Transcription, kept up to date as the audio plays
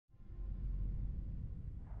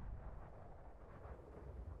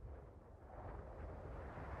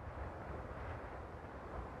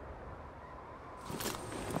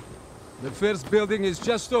The first building is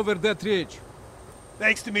just over that ridge.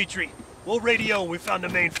 Thanks, Dimitri. We'll radio when we found the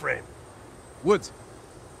mainframe. Woods,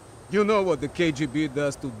 you know what the KGB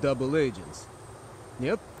does to double agents.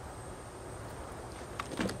 Yep.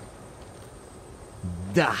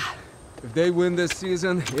 Da. If they win this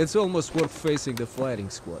season, it's almost worth facing the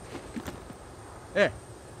fighting squad. Hey,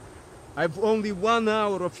 I've only 1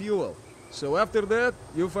 hour of fuel. So after that,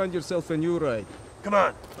 you find yourself a new ride. Come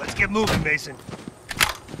on, let's get moving, Mason.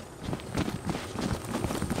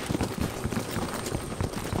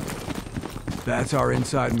 That's our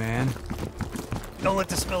inside man. Don't let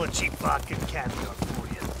the smell of cheap vodka and caviar fool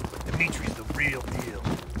you. Dimitri's the real deal.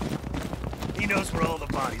 He knows where all the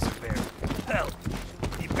bodies are buried. Hell,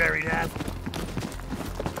 he buried half of them.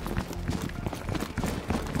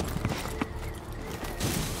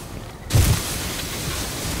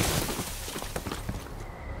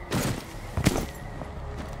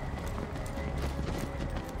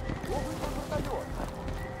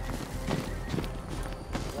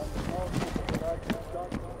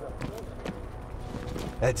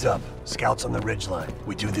 Heads up. Scouts on the ridgeline.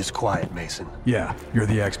 We do this quiet, Mason. Yeah, you're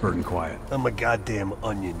the expert in quiet. I'm a goddamn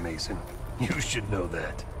onion, Mason. You should know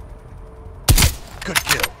that. Good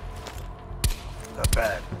kill. Not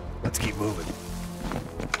bad. Let's keep moving.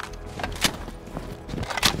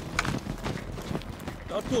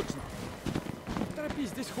 Да точно. Торопись,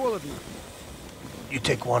 здесь холодно. You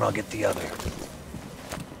take one, I'll get the other.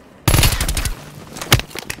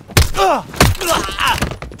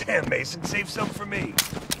 Damn, Mason, save some for me.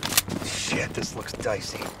 Shit, this looks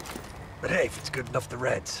dicey. But hey, if it's good enough, the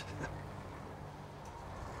Reds.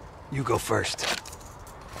 You go first.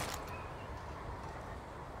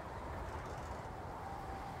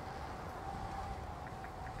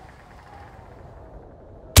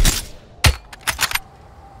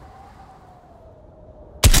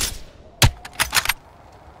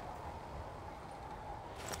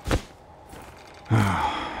 I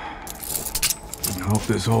hope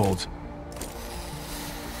this holds.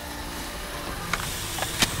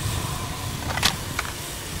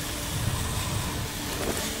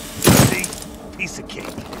 See? Piece of cake.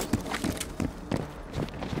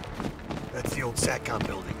 That's the old SATCOM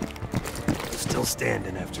building. Still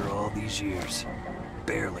standing after all these years.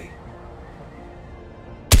 Barely.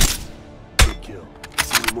 Good kill.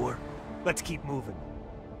 See any more? Let's keep moving.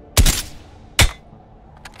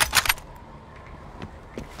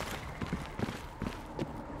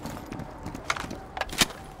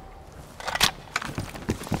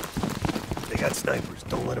 They got snipers.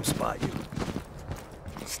 Don't let them spot you.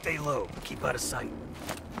 Stay low. Keep out of sight.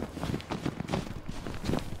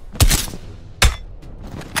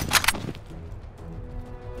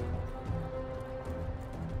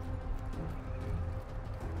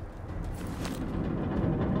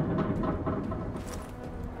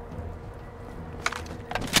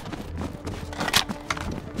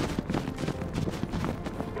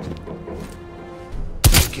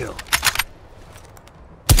 Good kill.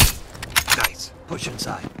 Nice. Push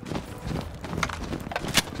inside.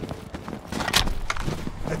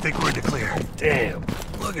 I think we're in the clear. Damn.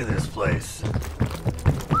 Look at this place.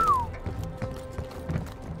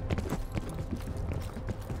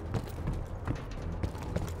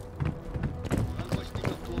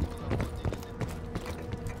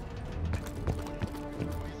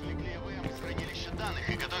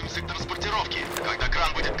 И готовимся к транспортировке. Когда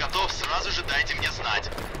кран будет готов, сразу же дайте мне знать.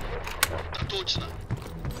 Да точно.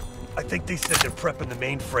 I think they said they're prepping the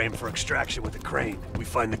mainframe for extraction with the crane. We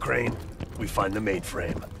find the crane, we find the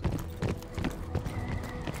mainframe.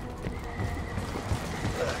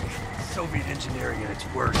 Soviet engineering at its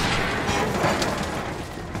worst.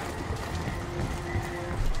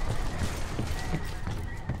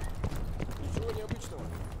 Ничего необычного.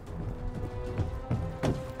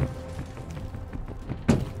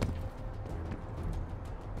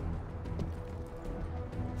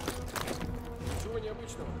 Ничего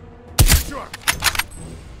необычного. Sure.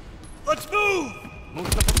 Let's move!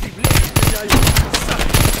 Нужно подкрепление, стреляю.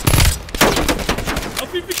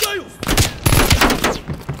 Отвлекаю!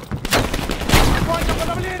 Сколько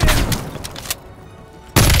подавления!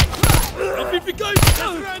 Отвлекаю!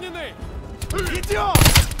 Раненый! Идем!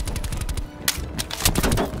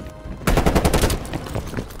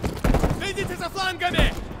 Следите за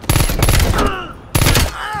флангами!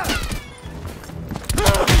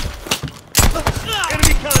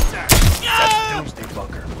 Enemy contact! That's the Doomsday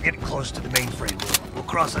bunker. We're getting close to the mainframe room. We'll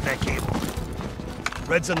cross on that cable.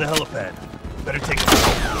 Red's on the helipad. Better take it.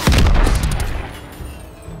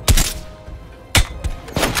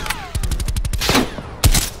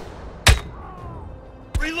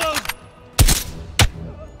 Reload!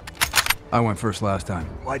 I went first last time.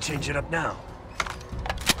 Why change it up now?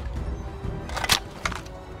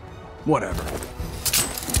 Whatever.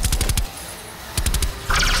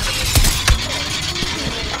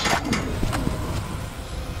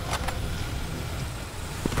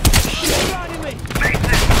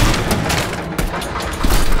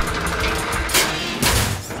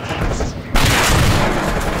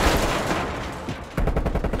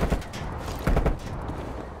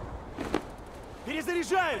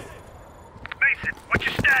 Mason, what's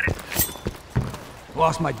your status?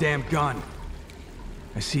 Lost my damn gun.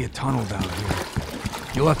 I see a tunnel down here.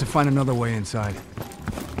 You'll have to find another way inside.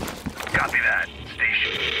 Copy that.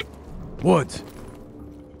 Station. Woods.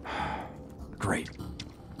 Great.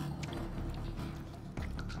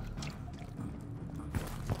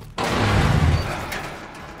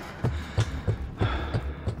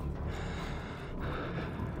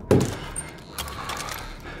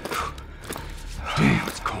 Damn,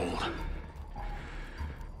 it's cold.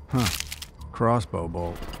 Huh. Crossbow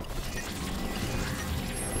bolt.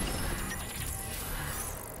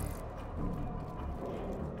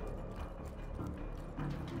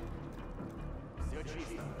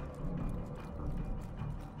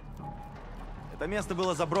 Это место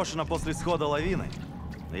было заброшено после схода лавины.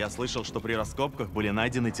 Но я слышал, что при раскопках были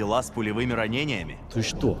найдены тела с пулевыми ранениями. Ты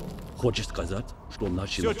что, хочешь сказать, что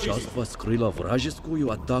наше начальство скрыло вражескую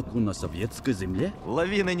атаку на советской земле?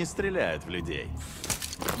 Лавины не стреляют в людей.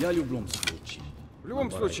 Я в любом случае. В любом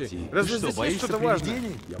случае, Обойти. разве Что, здесь есть боишься что-то важное?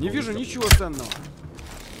 привидений? Не вижу ничего ценного.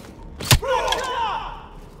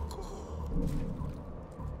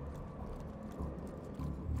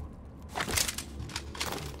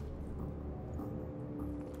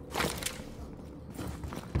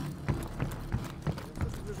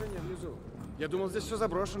 Движение внизу. Я думал, здесь все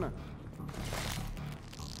заброшено.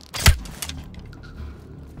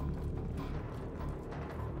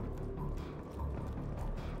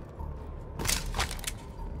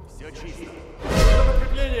 Все чисто.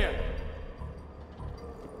 Подкрепление!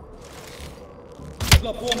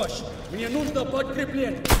 Нужна помощь! Мне нужно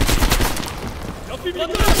подкрепление!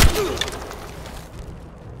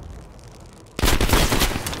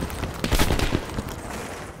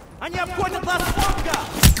 Они обходят нас с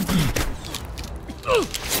фланга!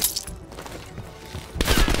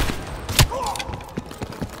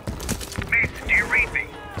 Mason, do you read me?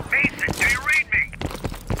 Mason, do you read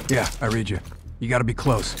me? Yeah, I read you. You gotta be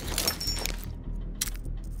close.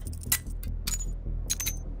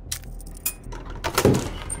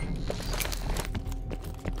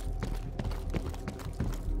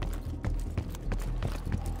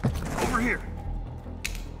 Over here.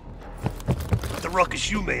 The ruckus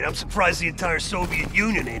you made, I'm surprised the entire Soviet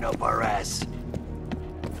Union ain't up our ass.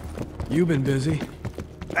 You've been busy.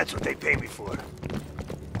 That's what they pay me for.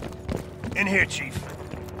 In here, Chief.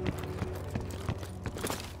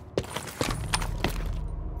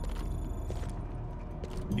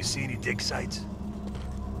 You see any dig sites?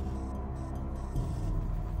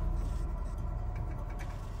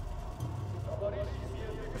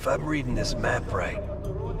 If I'm reading this map right,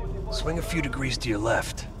 swing a few degrees to your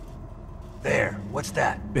left. There, what's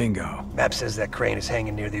that? Bingo. Map says that crane is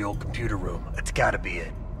hanging near the old computer room. That's gotta be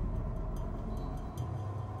it.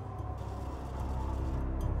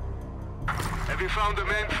 Have you found the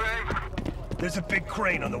mainframe? There's a big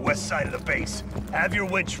crane on the west side of the base. Have your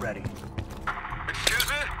winch ready. Excuse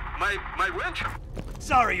me? My winch?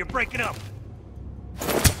 Sorry, you're breaking up.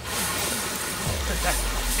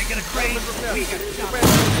 They got a crane. We got a job.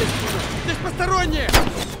 Здесь посторонние!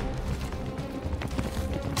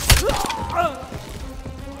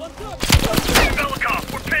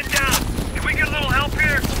 Velikov, we're pinned down. Can we get a little help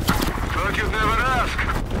here? Thought you'd never ask.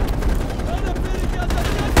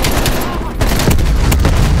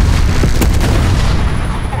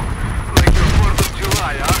 Like your 4th of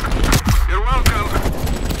July, huh? You're welcome.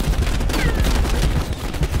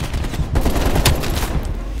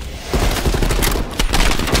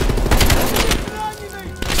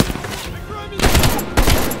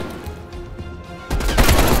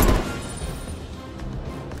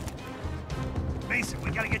 Mason,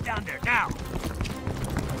 we gotta get down there now.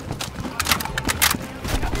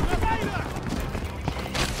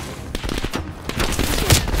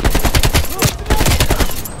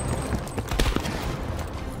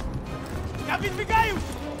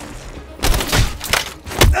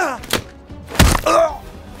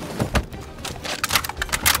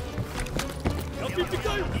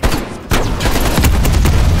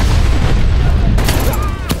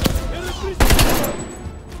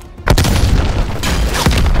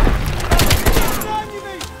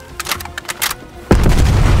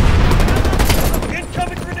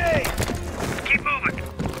 Incoming grenade! Keep moving.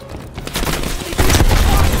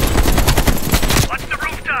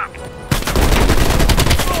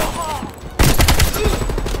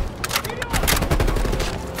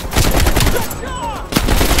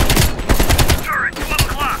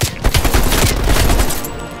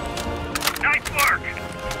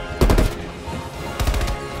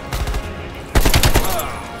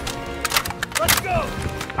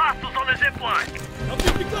 zip line.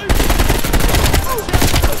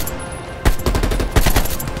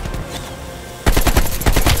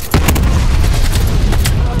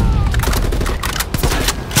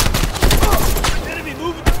 Enemy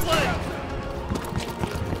moving the flank.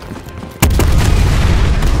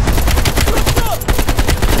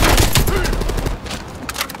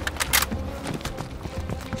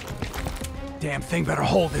 Damn thing better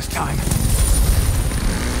hold this time.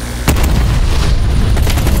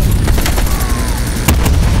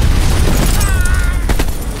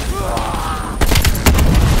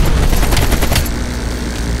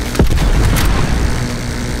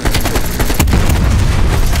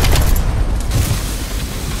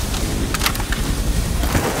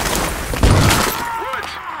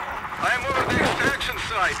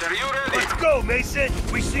 Are you ready? Let's go, Mason!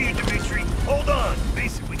 We see you, Dimitri. Hold on!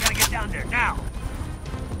 Mason, we gotta get down there, now!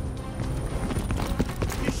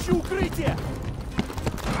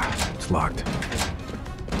 It's locked. Is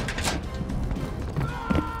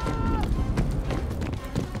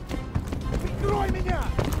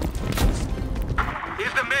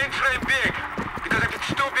the mainframe big? Because if it's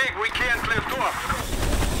too big, we can't lift off.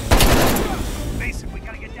 Mason, we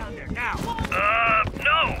gotta get down there, now!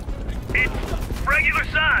 No! It's regular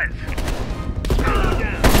size!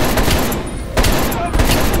 Down.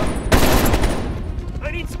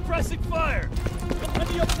 I need suppressing fire!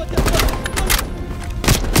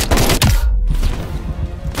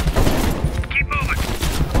 Keep moving!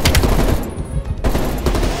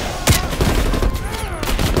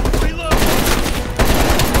 Reload!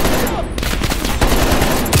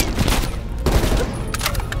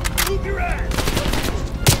 Move your ass!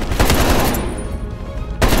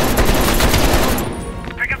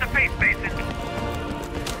 Pick up the pace, Mason!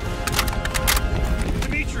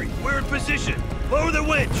 Dimitri, we're in position! Lower the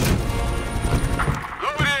winch!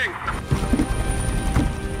 Loading!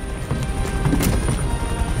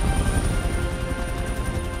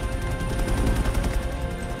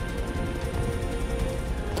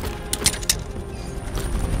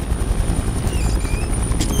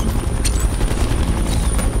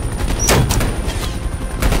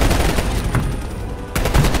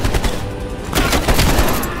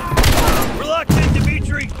 We're locked in,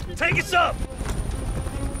 Dimitri! Take us up!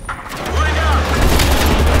 Line up!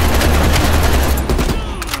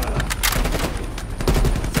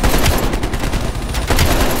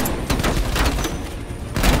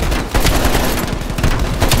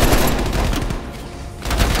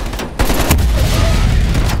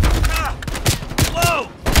 Low!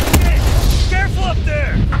 Hey, careful up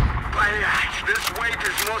there! This weight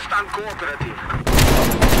is most uncooperative.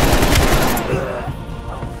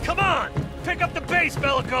 Come on! Pick up the base,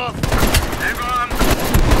 Belikov! Hang on!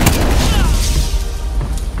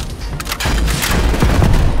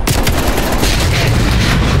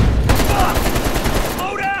 Fuck!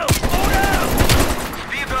 Slow down! Slow down!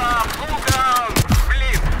 Speed up! Slow down!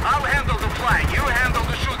 Please, I'll handle the flying. You handle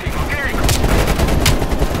the shooting, okay?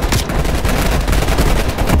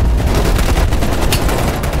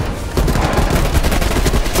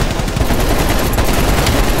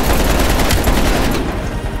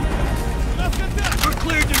 We're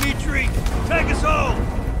clear, Dimitri! Take us home!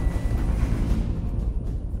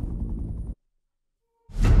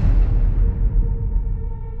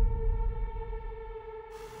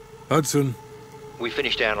 Hudson. We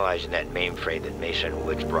finished analyzing that mainframe that Mason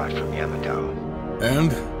Woods brought from Yamato.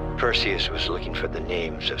 And? Perseus was looking for the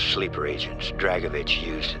names of sleeper agents Dragovich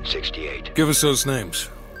used in '68. Give us those names.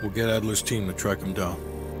 We'll get Adler's team to track them down.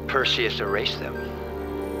 Perseus erased them.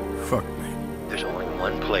 Fuck me. There's only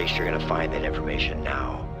one place you're gonna find that information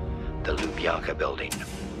now. The Lubyanka building.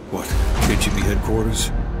 What? KGB headquarters?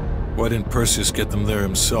 Why didn't Perseus get them there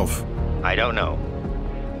himself? I don't know.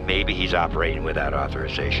 Maybe he's operating without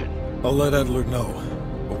authorization. I'll let Adler know.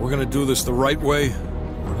 But we're gonna do this the right way.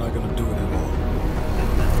 We're not gonna do it at all.